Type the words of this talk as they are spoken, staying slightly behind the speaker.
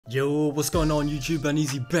Yo, what's going on YouTube?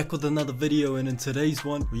 MUZZLE back with another video, and in today's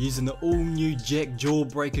one we're using the all new JAK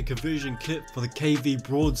Jawbreaker conversion kit for the KV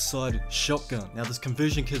Broadside shotgun. Now this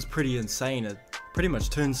conversion kit is pretty insane. It pretty much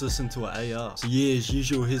turns this into an AR. So yeah, as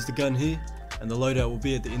usual, here's the gun here, and the loadout will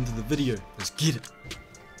be at the end of the video. Let's get it.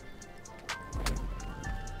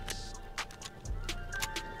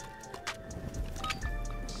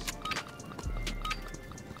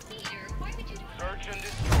 Search and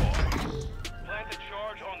destroy. Plant a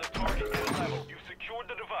charge on the target and level. You've secured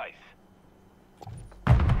the device.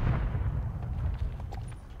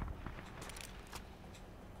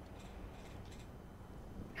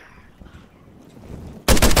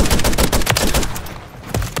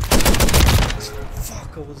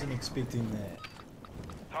 Fuck, I wasn't expecting that.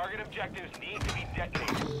 Target objectives need to be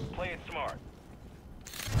detonated. Play it smart.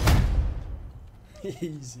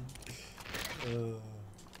 Easy.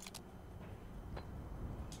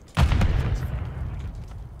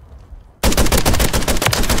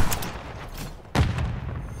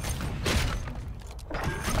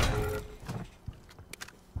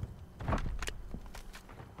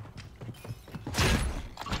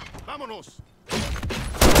 Vámonos.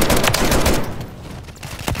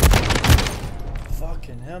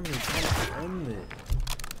 Fucking how many times are in there?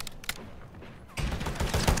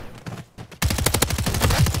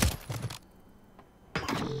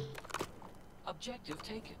 Objective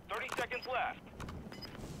taken. 30 seconds left.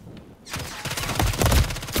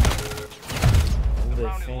 All that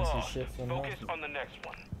Round is fancy lost. shit for Focus nothing. on the next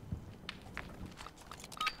one.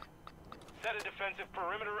 Set a defensive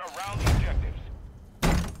perimeter around the objectives.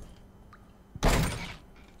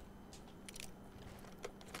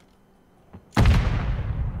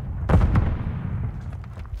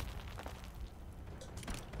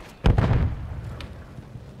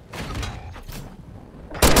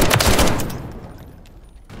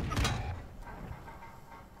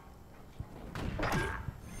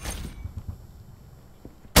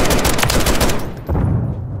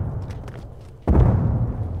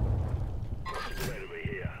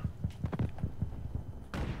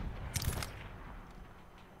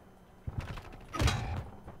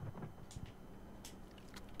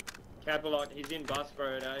 Capilot, he's in bus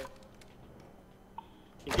road, eh?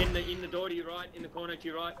 He's in the door to your right, in the corner to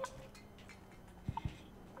your right.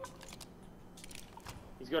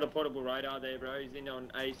 He's got a portable radar there, bro. He's in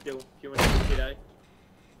on A still, if you want to hit A.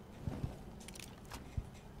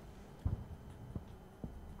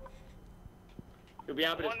 He'll be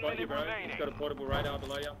able to 1 spot you, minute bro. remaining. He's got a portable radar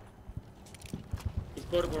below you. His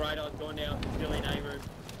portable radar's gone now, he's still in A room.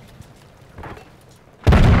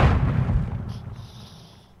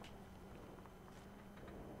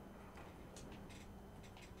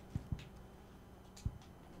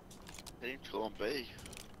 Team's gone B.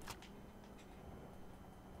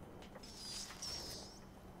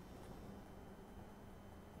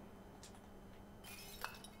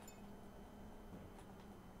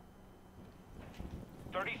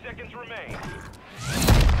 Seconds remain.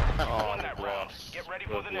 Oh, Won that we've round. lost. Get ready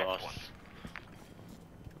for We've the next lost. one.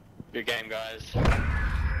 Good game, guys.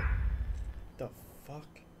 The fuck?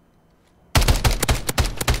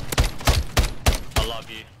 I love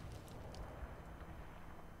you.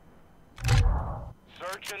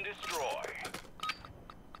 Search and destroy.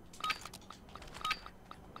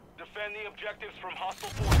 Defend the objectives from hostile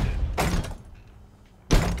forces.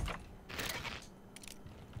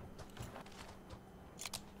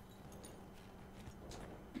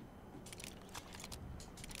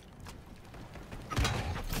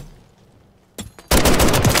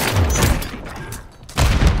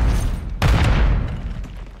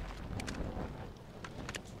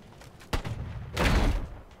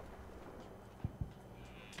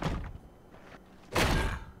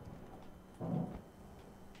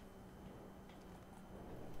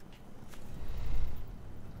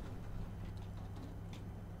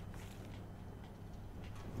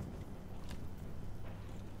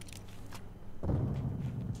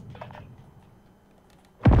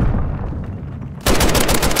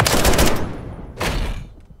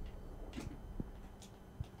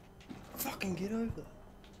 Fucking get over.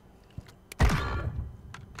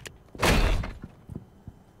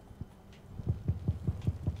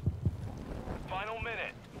 Final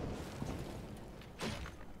minute.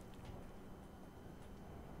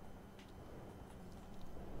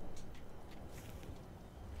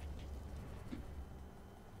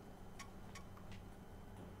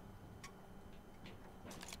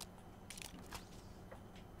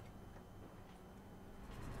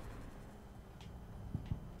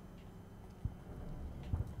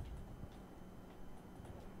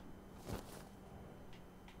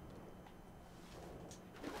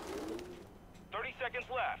 seconds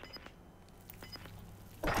left.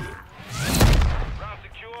 Round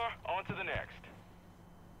secure, on to the next.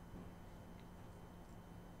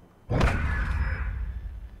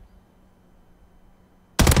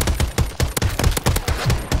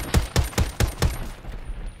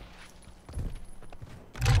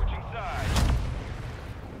 Switching sides.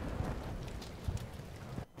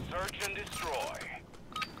 Search and destroy.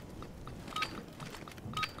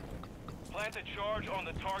 Plant a charge on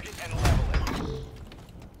the target and level it.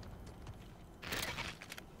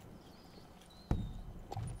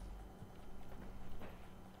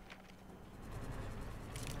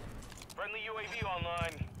 Friendly UAV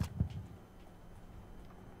online.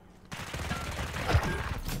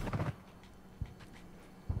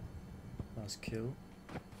 Nice kill.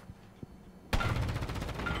 Bye.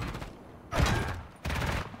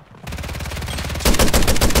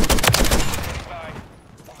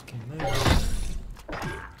 Fucking move.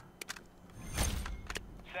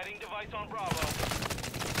 Setting device on Bravo.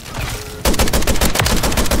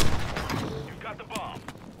 You've got the bomb.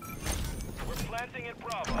 We're planting at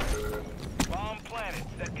Bravo. Bomb planted.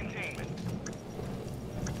 Set containment.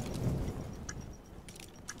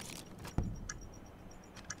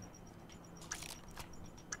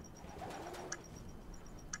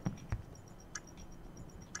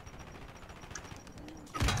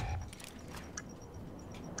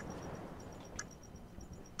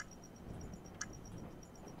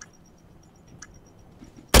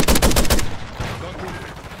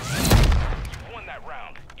 You've won that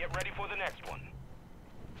round. Get ready for the next one.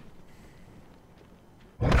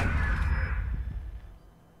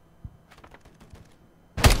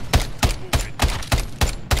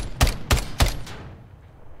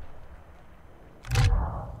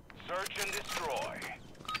 Search and destroy.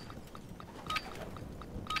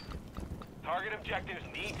 Target objectives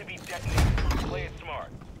need to be detonated. Play it smart.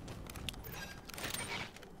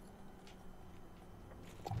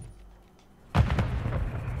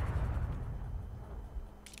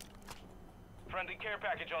 Friendly care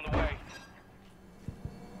package on the way.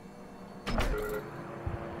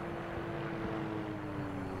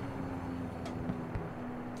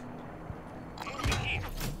 Moving here.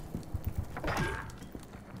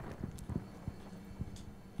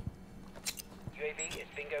 UAV is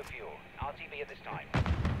bingo fuel. RTV at this time.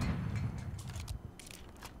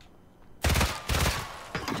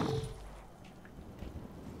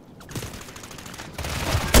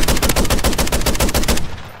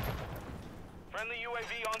 Friendly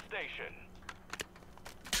UAV on station.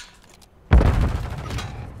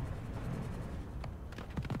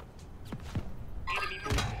 Enemy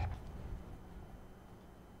movement.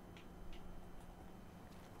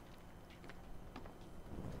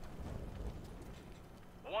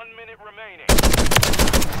 One minute remaining.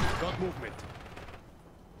 Got movement.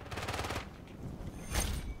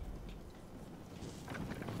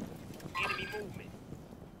 Enemy movement.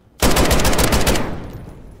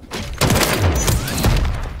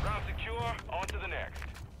 Round secure, on to the next.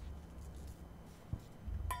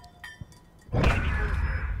 Enemy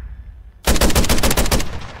movement.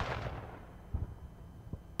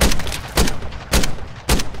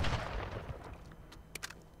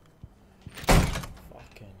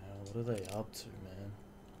 Fucking hell, what are they up to, man?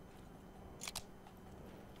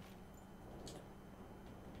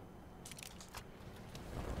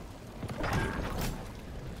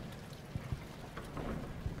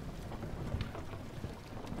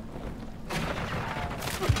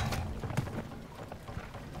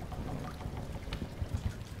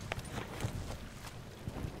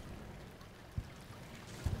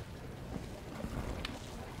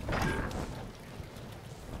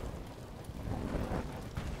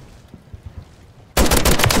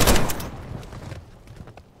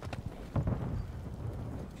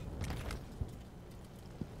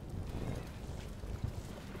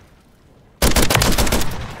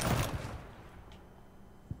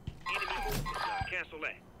 Cancel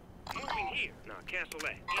that. Moving here. Now cancel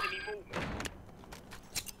that. Enemy movement.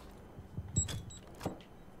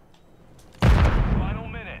 Final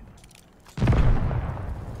minute.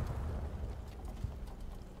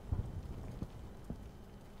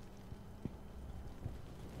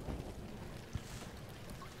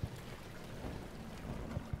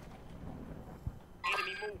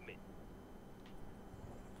 Enemy movement.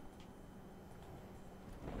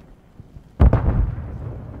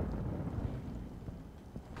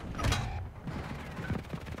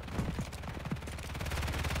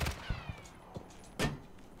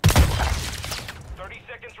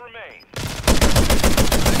 Seconds remain.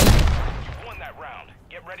 You've won that round.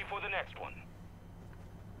 Get ready for the next one.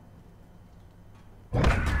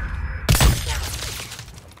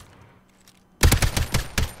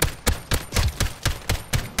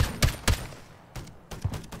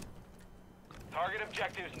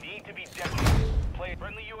 objectives need to be definite. Play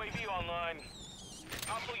friendly UAV online.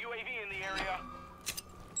 Hostile UAV in the area.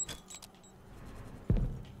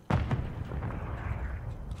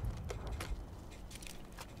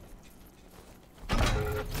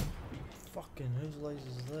 Fucking whose laser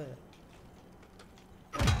is that?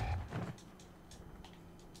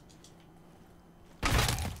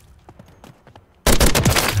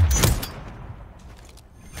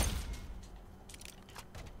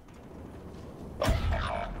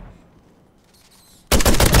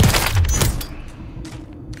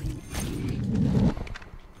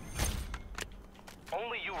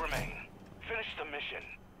 Only you remain. Finish the mission.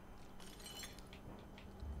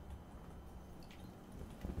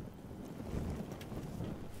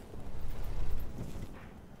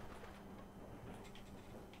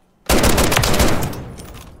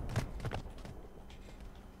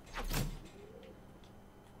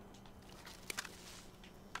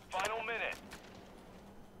 Final minute.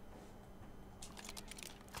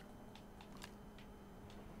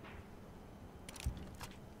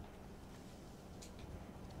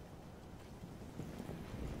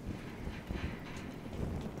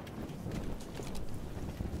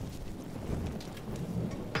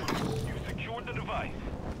 You've secured the device.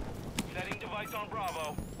 Setting device on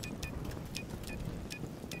Bravo.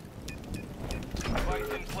 Device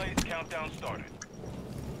in place, countdown started.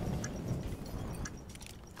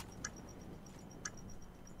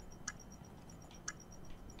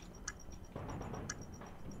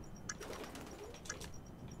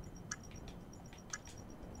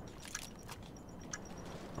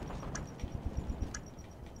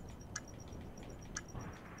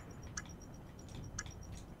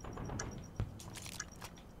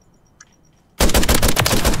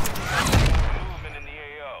 Movement in the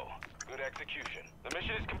AO. Good execution. The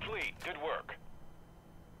mission is complete. Good work.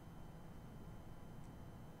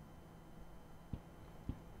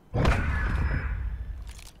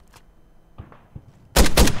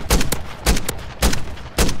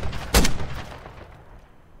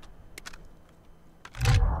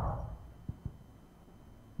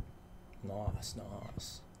 Nice,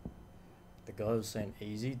 nice. The guy was saying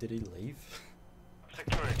easy, did he leave?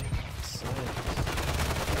 Security. Sick.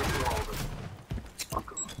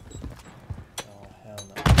 Oh hell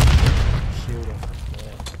no. Shield off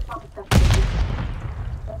there.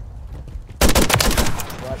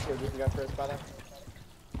 Right, sure, you can go first, brother.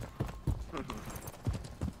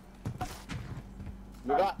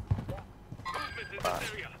 Move up.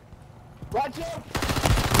 Right, Joe!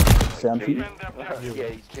 Sound cheating? Yeah,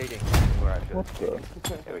 he's cheating. Right, What the?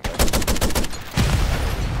 There we go.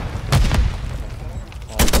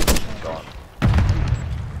 Gone.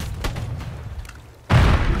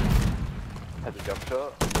 Has a jump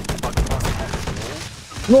shot.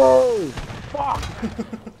 No! Fuck!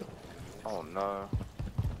 Oh no.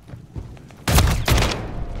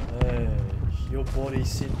 Hey, your body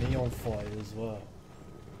set me on fire as well.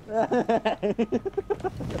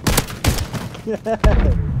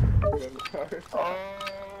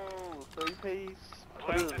 Oh, 3-piece.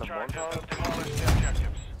 Put it in Plant the the charges montage. and demolish the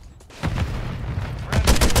objectives.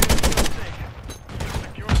 Friendly unit is taken. You've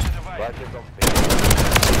secured the device. Right, there's on film.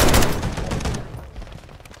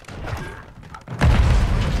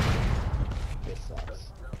 This sucks.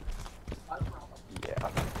 Yeah.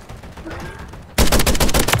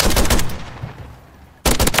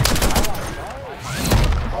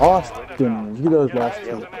 Austin, you those last Here's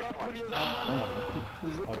two. the next one.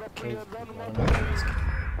 Okay.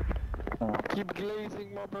 Keep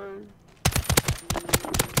glazing, my bro.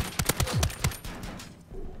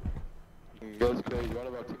 Goes crazy. One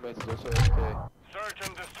of our teammates is also okay. Search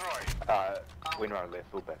and destroy. Win round left,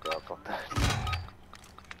 full back, fuck that.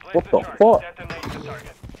 Place What the the charge. fuck? Detonate the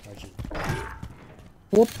target.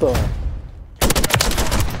 What the?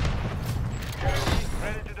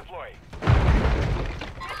 Ready to deploy.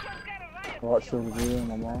 Right shoulder view,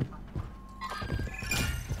 my mom.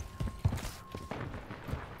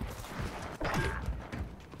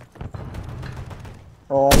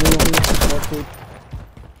 Oh, I'm in.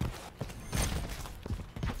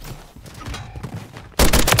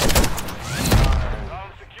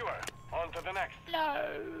 Zone secure. On to the next.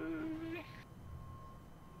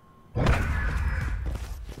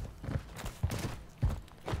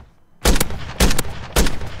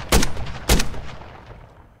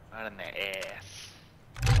 Right in the ass.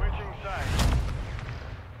 Switching sides.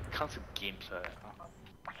 Comes with gameplay.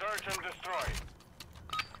 Search and destroy.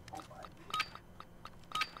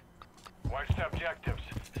 Watch the objectives.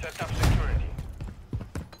 Set up security.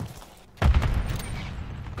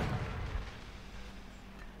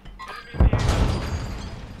 Enemy in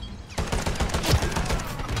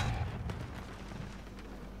the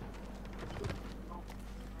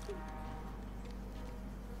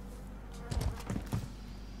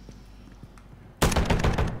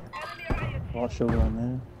Right shoulder on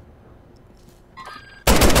there.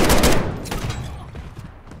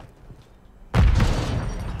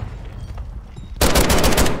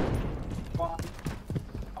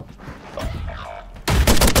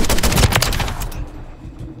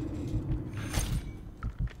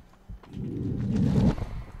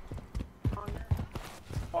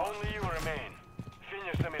 Only you remain.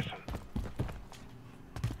 Finish the mission.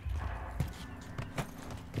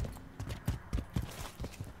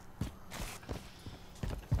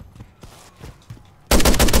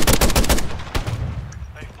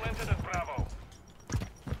 They've planted at Bravo.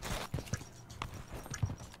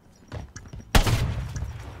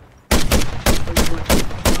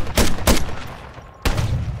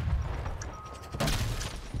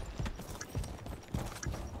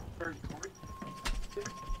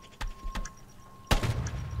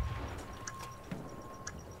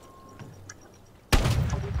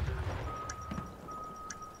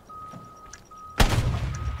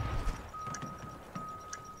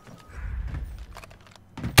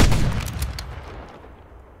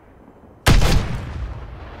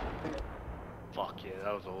 Fuck yeah,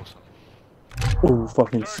 that was awesome. Oh,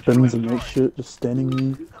 fucking spins and that shit, just standing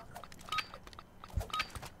there.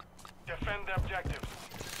 Defend the objectives.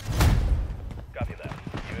 Copy that.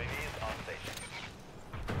 UAV is on station.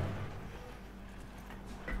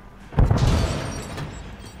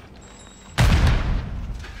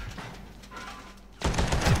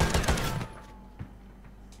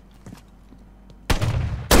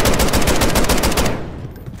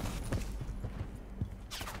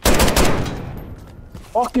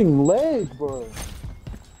 Fucking leg, bro.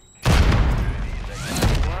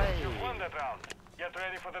 You've won that round. Get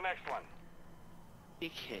ready for the next one.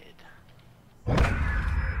 Dickhead.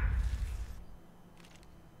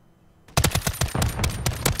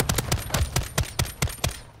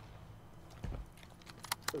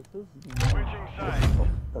 Switching sides.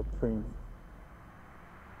 A premium.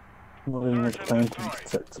 Not even a claim to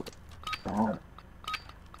protect it. Oh.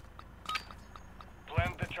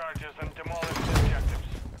 Plant the charges and demolish the objectives.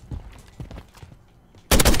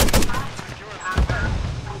 Secure the site.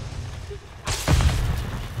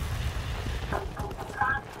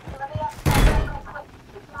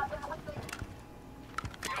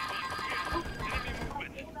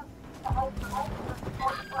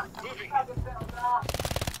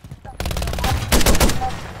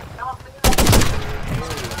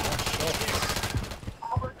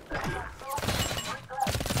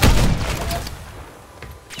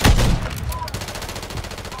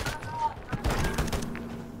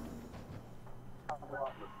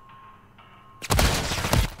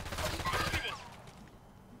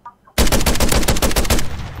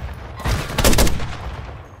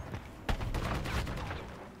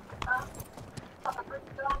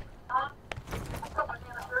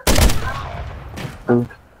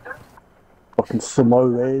 Fucking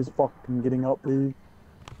slow as fucking getting up there.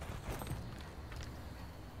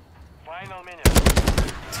 Final minute.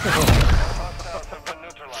 Hostiles have been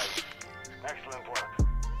neutralized. Excellent work.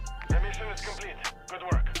 The mission is complete. Good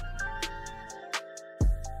work.